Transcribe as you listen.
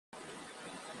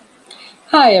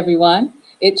Hi, everyone.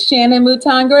 It's Shannon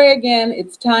Mouton Gray again.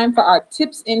 It's time for our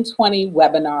Tips in 20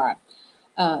 webinar.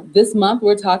 This month,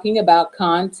 we're talking about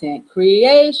content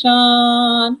creation.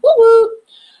 Woo-woo!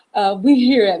 We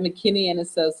here at McKinney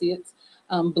Associates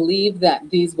believe that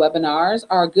these webinars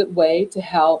are a good way to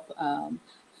help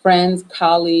friends,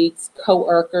 colleagues,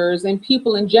 co-workers, and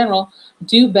people in general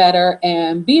do better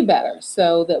and be better,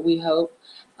 so that we hope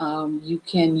you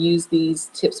can use these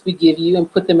tips we give you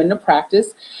and put them into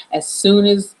practice as soon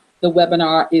as the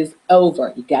webinar is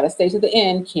over. You got to stay to the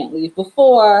end, can't leave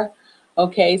before.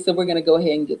 Okay, so we're going to go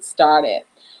ahead and get started.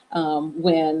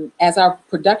 As our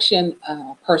production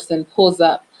person pulls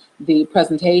up the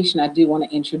presentation, I do want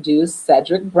to introduce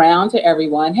Cedric Brown to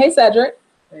everyone. Hey, Cedric.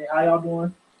 Hey, how y'all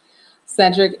doing?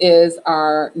 Cedric is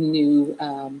our new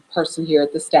person here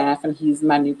at the staff, and he's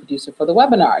my new producer for the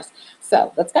webinars.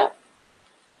 So let's go.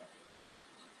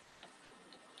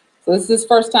 So this is his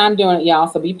first time doing it, y'all,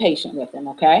 so be patient with him,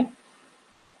 okay?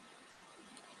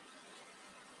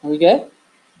 Are we good?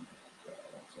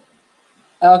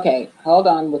 Okay, hold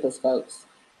on with us, folks.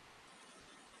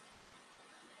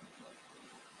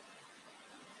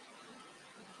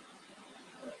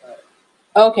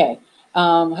 Okay,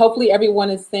 hopefully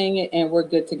everyone is seeing it and we're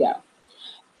good to go.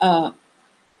 Oh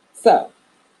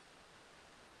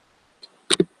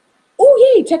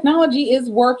yay, technology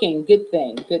is working. Good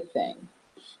thing, good thing.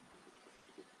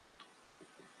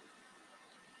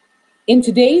 In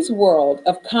today's world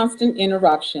of constant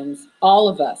interruptions, all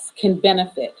of us can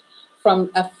benefit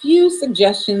from a few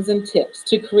suggestions and tips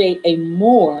to create a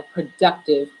more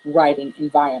productive writing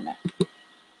environment.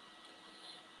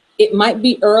 It might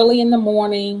be early in the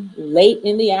morning, late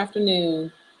in the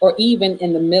afternoon, or even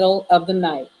in the middle of the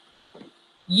night.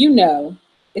 You know,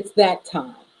 it's that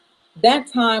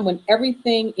time when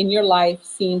everything in your life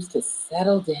seems to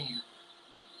settle down,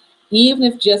 even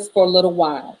if just for a little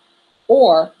while,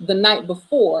 or the night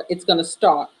before it's going to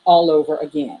start all over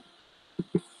again.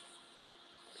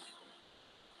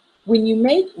 When you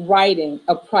make writing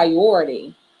a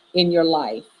priority in your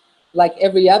life, like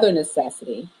every other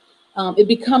necessity, it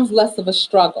becomes less of a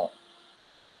struggle.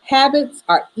 Habits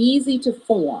are easy to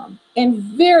form and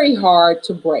very hard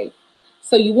to break.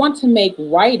 So you want to make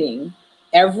writing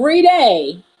every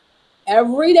day,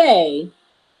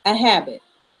 a habit.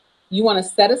 You want to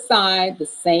set aside the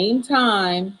same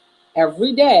time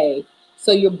every day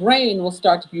so your brain will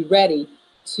start to be ready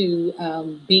to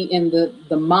be in the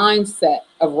mindset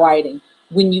of writing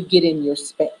when you get in your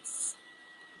space.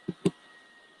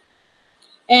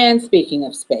 And speaking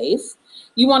of space,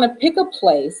 you want to pick a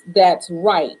place that's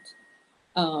right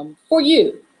for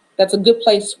you. That's a good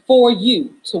place for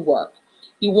you to work.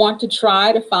 You want to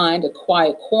try to find a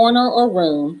quiet corner or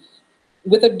room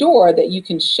with a door that you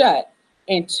can shut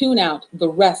and tune out the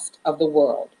rest of the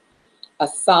world. A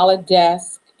solid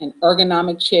desk, an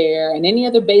ergonomic chair, and any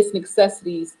other basic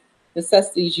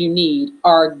necessities you need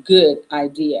are a good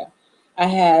idea. I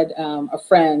had a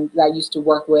friend that I used to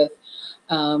work with.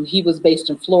 He was based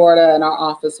in Florida, and our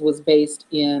office was based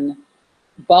in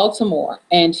Baltimore.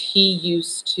 And he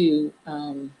used to,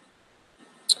 in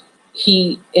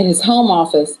his home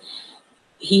office,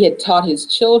 he had taught his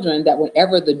children that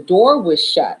whenever the door was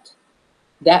shut,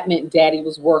 that meant daddy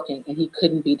was working and he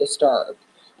couldn't be disturbed.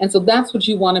 And so that's what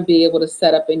you want to be able to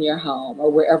set up in your home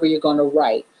or wherever you're going to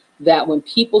write, that when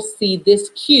people see this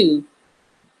cue,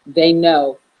 they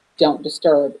know, don't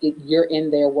disturb, you're in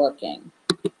there working.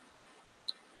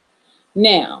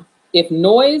 Now, if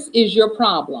noise is your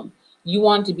problem, you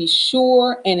want to be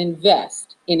sure and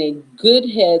invest in a good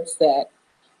headset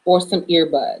or some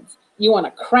earbuds. You want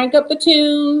to crank up the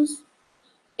tunes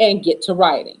and get to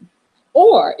writing.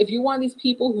 Or if you're one of these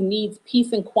people who needs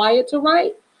peace and quiet to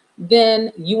write,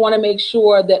 then you want to make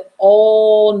sure that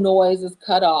all noise is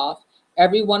cut off.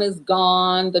 Everyone is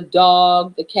gone, the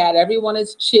dog, the cat, everyone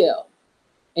is chill,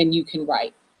 and you can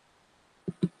write.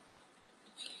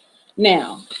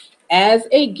 Now, as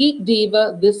a geek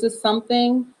diva, this is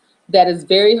something that is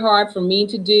very hard for me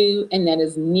to do and that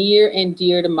is near and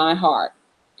dear to my heart.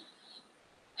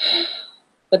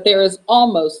 But there is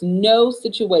almost no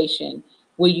situation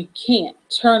where you can't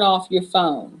turn off your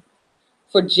phone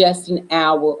for just an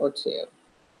hour or two.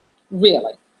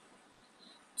 Really.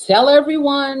 Tell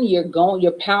everyone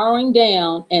you're powering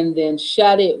down and then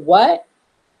shut it what?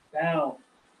 Down.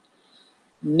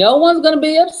 No one's going to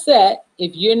be upset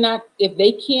if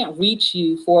they can't reach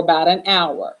you for about an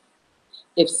hour.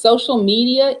 If social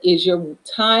media is your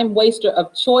time waster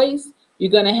of choice, you're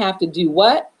going to have to do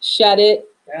what? Shut it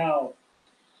down.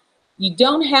 You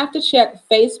don't have to check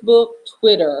Facebook,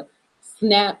 Twitter,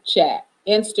 Snapchat,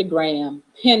 Instagram,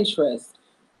 Pinterest,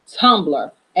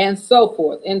 Tumblr, and so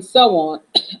forth and so on,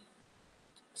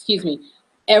 excuse me,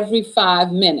 every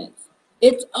 5 minutes.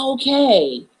 It's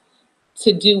okay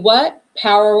to do what?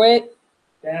 Power it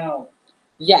down.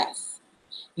 Yes.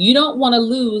 You don't want to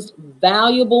lose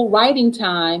valuable writing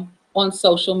time on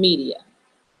social media.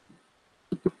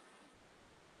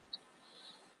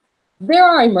 There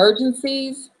are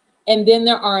emergencies, and then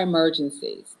there are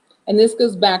emergencies. And this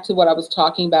goes back to what I was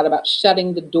talking about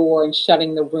shutting the door and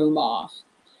shutting the room off.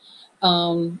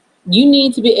 You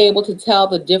need to be able to tell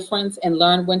the difference and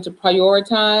learn when to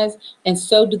prioritize, and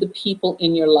so do the people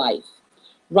in your life.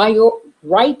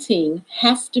 Writing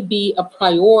has to be a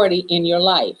priority in your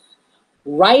life.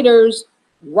 Writers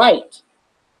write.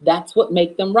 That's what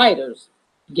makes them writers.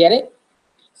 Get it?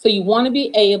 So you want to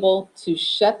be able to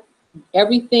shut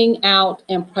everything out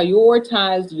and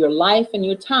prioritize your life and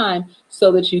your time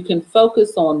so that you can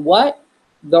focus on what?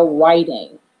 The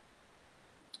writing.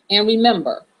 And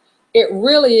remember, it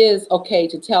really is okay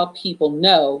to tell people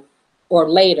no, or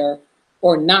later,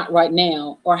 or not right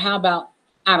now, or how about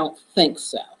I don't think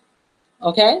so.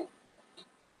 Okay?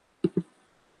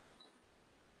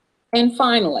 And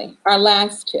finally, our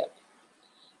last tip.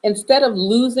 Instead of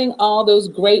losing all those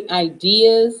great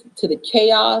ideas to the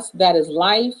chaos that is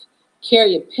life,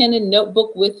 carry a pen and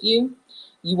notebook with you.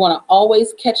 You want to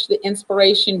always catch the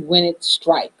inspiration when it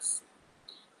strikes.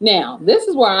 Now, this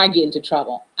is where I get into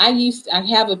trouble. I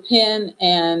have a pen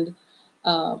and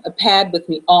a pad with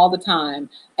me all the time,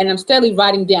 and I'm steadily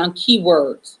writing down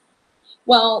keywords.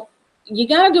 Well, you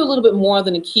got to do a little bit more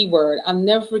than a keyword. I'll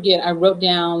never forget, I wrote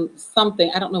down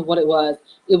something, I don't know what it was.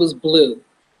 It was blue.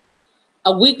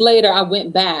 A week later, I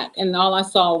went back and all I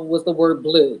saw was the word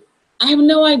blue. I have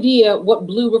no idea what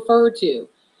blue referred to.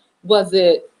 Was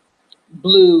it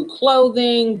blue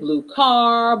clothing, blue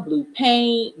car, blue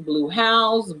paint, blue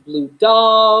house, blue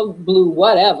dog, blue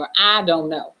whatever? I don't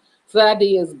know. So that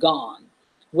idea is gone.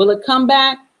 Will it come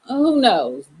back? Who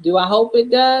knows? Do I hope it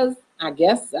does? I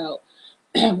guess so.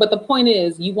 But the point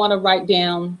is, you want to write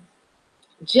down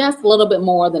just a little bit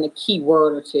more than a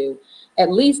keyword or two,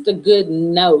 at least a good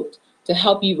note to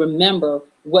help you remember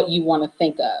what you want to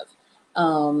think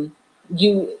of.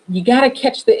 You got to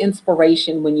catch the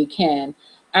inspiration when you can.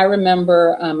 I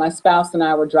remember my spouse and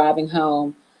I were driving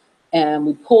home, and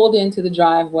we pulled into the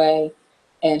driveway,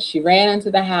 and she ran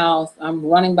into the house. I'm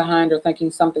running behind her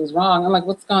thinking something's wrong. I'm like,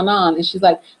 what's going on? And she's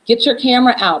like, get your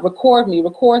camera out, record me,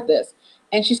 record this.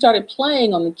 And she started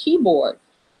playing on the keyboard.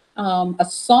 A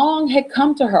song had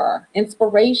come to her,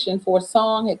 inspiration for a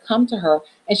song had come to her,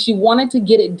 and she wanted to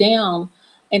get it down,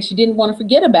 and she didn't want to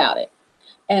forget about it.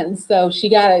 And so she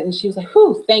got it, and she was like,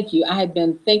 whew, thank you. I had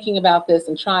been thinking about this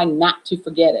and trying not to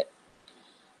forget it.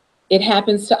 It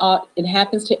happens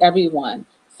to everyone.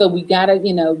 So we got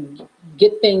to,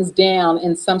 get things down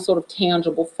in some sort of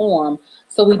tangible form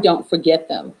so we don't forget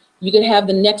them. You could have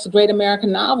the next great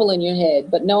American novel in your head,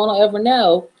 but no one will ever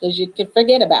know because you could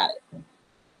forget about it.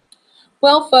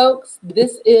 Well, folks,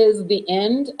 this is the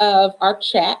end of our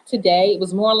chat today. It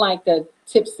was more like a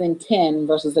tips in 10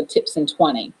 versus a tips in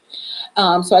 20.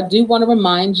 So I do want to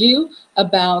remind you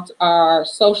about our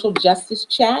social justice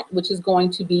chat, which is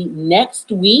going to be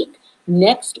next week,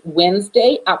 next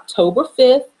Wednesday, October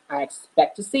 5th. I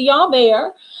expect to see y'all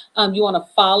there. You want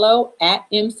to follow at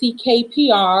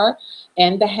MCKPR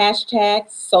and the hashtag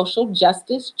social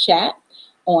justice chat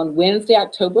on Wednesday,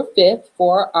 October 5th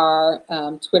for our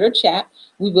Twitter chat.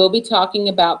 We will be talking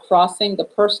about crossing the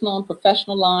personal and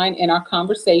professional line in our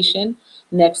conversation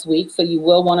next week. So you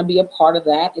will want to be a part of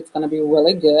that. It's going to be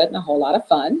really good and a whole lot of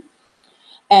fun.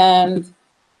 And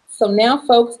so now,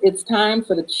 folks, it's time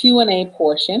for the Q&A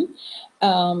portion.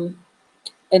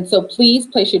 And so please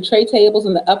place your tray tables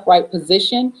in the upright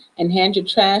position and hand your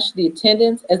trash to the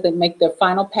attendants as they make their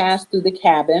final pass through the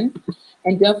cabin.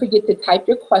 And don't forget to type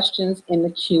your questions in the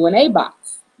Q&A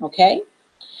box, okay?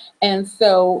 And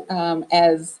so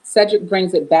as Cedric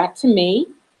brings it back to me,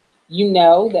 you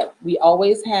know that we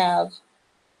always have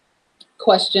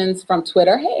questions from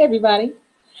Twitter. Hey, everybody.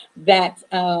 That,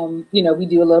 we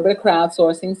do a little bit of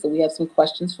crowdsourcing, so we have some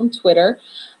questions from Twitter.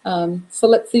 So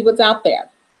let's see what's out there.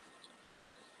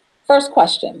 First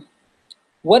question,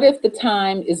 what if the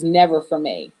time is never for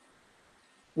me?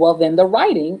 Well, then the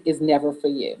writing is never for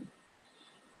you.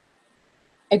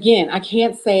 Again, I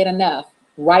can't say it enough.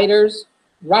 Writers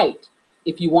write.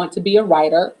 If you want to be a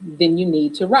writer, then you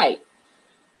need to write.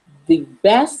 The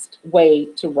best way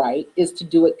to write is to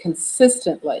do it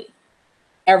consistently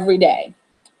every day.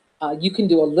 You can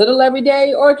do a little every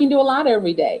day, or you can do a lot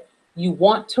every day. You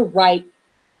want to write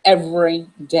every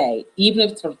day, even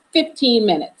if it's for 15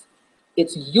 minutes.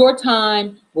 It's your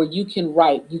time where you can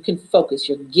write, you can focus,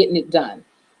 you're getting it done.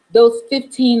 Those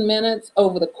 15 minutes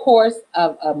over the course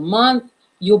of a month,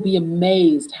 you'll be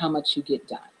amazed how much you get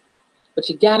done. But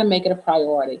you got to make it a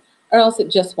priority, or else it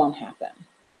just won't happen.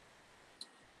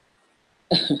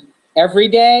 Every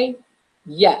day?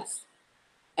 Yes.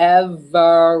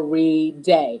 Every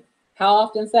day. How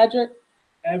often, Cedric?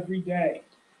 Every day.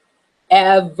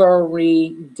 Every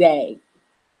day.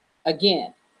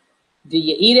 Again, do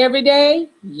you eat every day?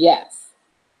 Yes.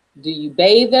 Do you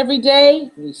bathe every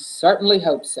day? We certainly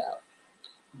hope so.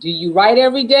 Do you write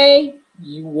every day?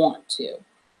 You want to.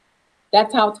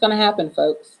 That's how it's going to happen,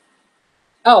 folks.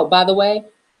 Oh, by the way,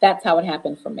 that's how it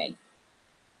happened for me.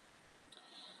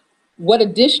 What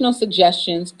additional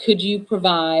suggestions could you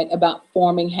provide about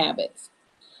forming habits?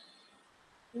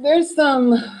 There's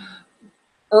some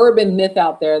urban myth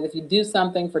out there that if you do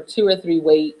something for 2 or 3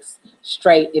 weeks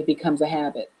straight, it becomes a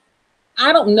habit.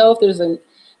 I don't know if there's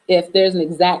an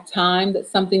exact time that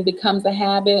something becomes a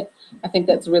habit. I think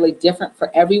that's really different for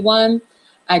everyone.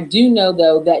 I do know,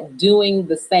 though, that doing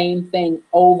the same thing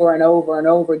over and over and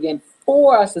over again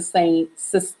for a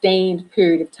sustained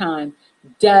period of time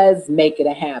does make it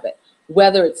a habit.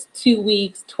 Whether it's 2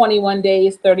 weeks, 21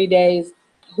 days, 30 days,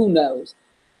 who knows?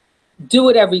 Do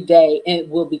it every day and it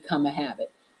will become a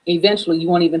habit. Eventually, you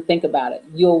won't even think about it.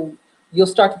 You'll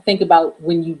start to think about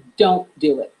when you don't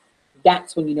do it.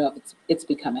 That's when you know it's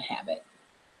become a habit.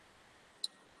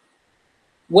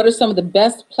 What are some of the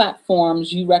best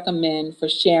platforms you recommend for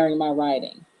sharing my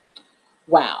writing?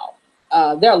 Wow.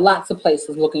 There are lots of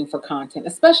places looking for content,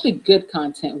 especially good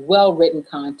content, well-written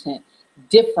content,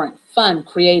 different, fun,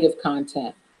 creative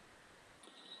content.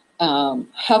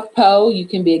 HuffPo, you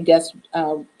can be a guest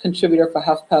contributor for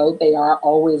HuffPo. They are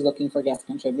always looking for guest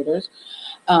contributors.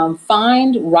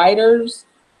 Find writers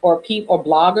or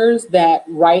bloggers that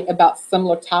write about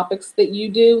similar topics that you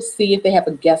do. See if they have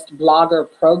a guest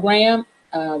blogger program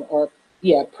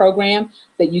program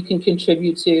that you can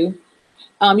contribute to.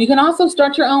 You can also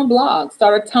start your own blog,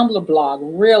 start a Tumblr blog,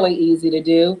 really easy to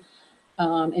do.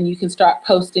 And you can start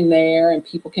posting there and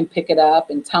people can pick it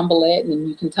up and tumble it, and then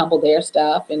you can tumble their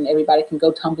stuff and everybody can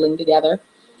go tumbling together.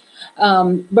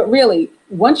 But really,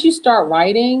 once you start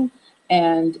writing,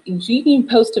 and you can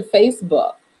post to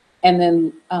Facebook and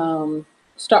then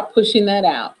start pushing that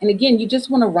out. And again, you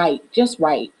just want to just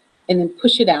write and then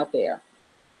push it out there,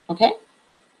 okay?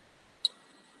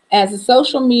 As a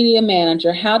social media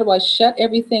manager, how do I shut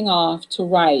everything off to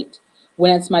write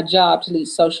when it's my job to lead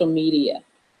social media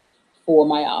for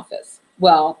my office?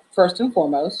 Well, first and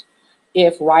foremost,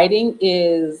 if writing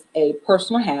is a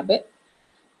personal habit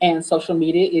and social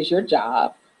media is your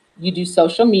job, you do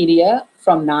social media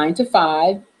from 9 to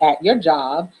 5 at your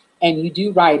job, and you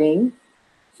do writing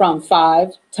from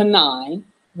 5 to 9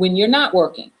 when you're not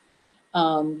working.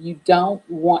 You don't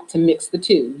want to mix the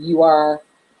two. Your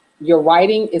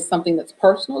writing is something that's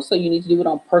personal, so you need to do it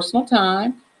on personal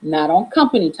time, not on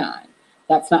company time.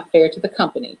 That's not fair to the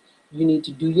company. You need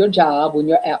to do your job when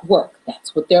you're at work.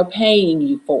 That's what they're paying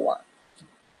you for.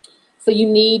 So you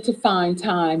need to find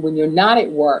time when you're not at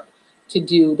work to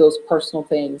do those personal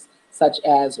things, such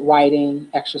as writing,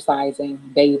 exercising,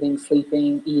 bathing,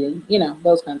 sleeping, eating,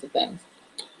 those kinds of things.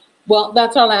 Well,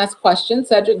 that's our last question.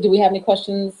 Cedric, do we have any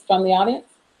questions from the audience?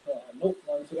 Nope,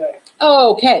 none today.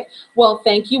 Okay. Well,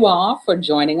 thank you all for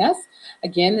joining us.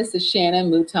 Again, this is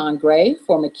Shannon Mouton Gray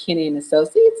for McKinney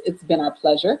Associates. It's been our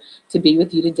pleasure to be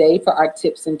with you today for our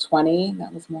Tips in 20.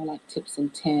 That was more like Tips in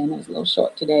 10. It was a little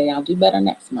short today. I'll do better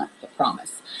next month, I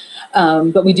promise.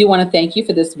 But we do want to thank you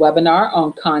for this webinar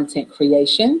on content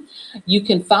creation. You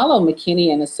can follow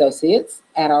McKinney Associates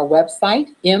at our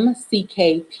website, mckpr.com,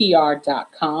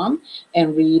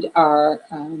 and read our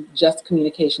Just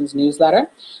Communications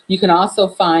newsletter. You can also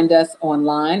find us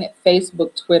online at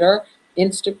Facebook, Twitter,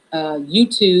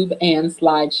 YouTube, and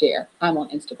SlideShare. I'm on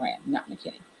Instagram, not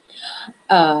McKinney.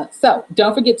 So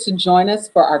don't forget to join us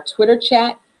for our Twitter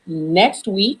chat next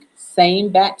week, same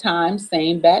bat time,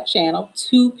 same bat channel,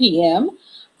 2 p.m.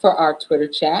 for our Twitter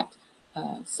chat,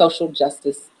 social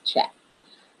justice chat.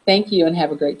 Thank you and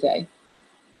have a great day.